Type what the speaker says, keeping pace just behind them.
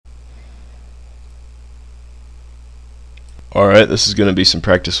Alright, this is going to be some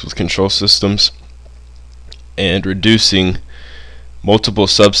practice with control systems and reducing multiple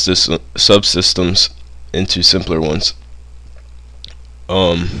subsystems into simpler ones,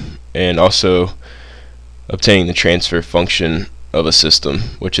 and also obtaining the transfer function of a system,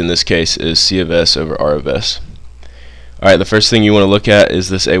 which in this case is C of S over R of S. Alright, the first thing you want to look at is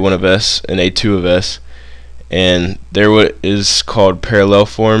this A1 of S and A2 of S, and they're what is called parallel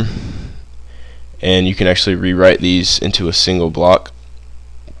form, and you can actually rewrite these into a single block,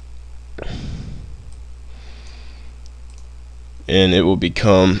 and it will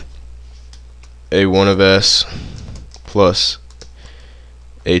become A1 of S plus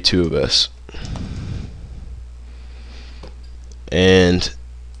A2 of S. And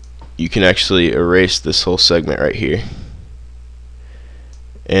you can actually erase this whole segment right here,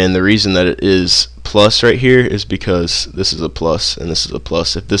 and the reason that it is plus right here is because this is a plus and this is a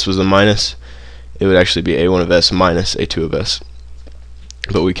plus. If this was a minus, it would actually be A1 of S minus A2 of S,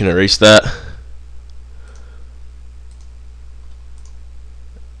 but we can erase that,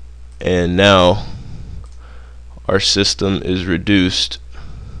 and now our system is reduced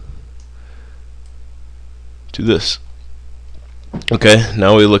to this. Okay,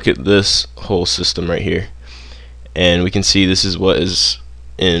 now we look at this whole system right here, and we can see this is what is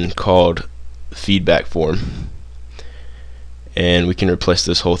called feedback form, and we can replace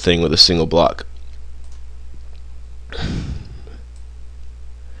this whole thing with a single block.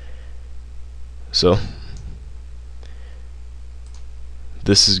 So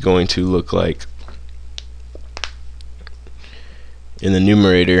this is going to look like, in the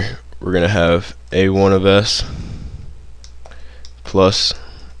numerator we're going to have A1 of S plus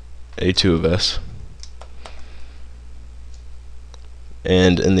A2 of S,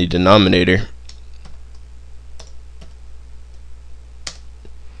 and in the denominator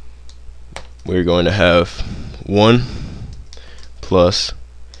we're going to have 1 plus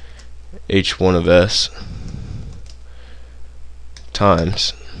H1 of S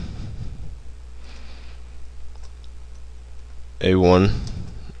times A1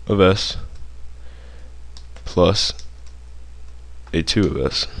 of S plus A2 of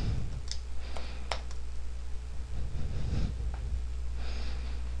S.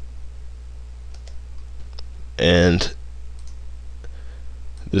 And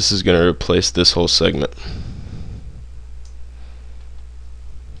this is going to replace this whole segment.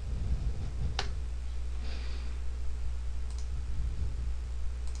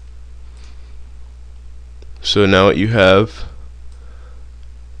 So now what you have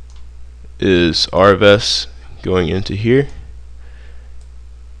is R of S going into here,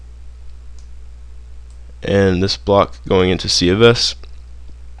 and this block going into C of S.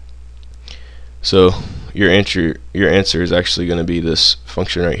 So your answer is actually going to be this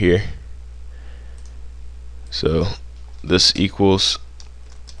function right here. So this equals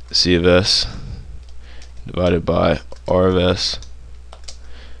C of S divided by R of S,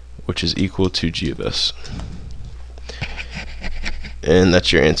 which is equal to G of S. And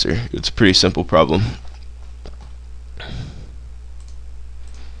that's your answer. It's a pretty simple problem.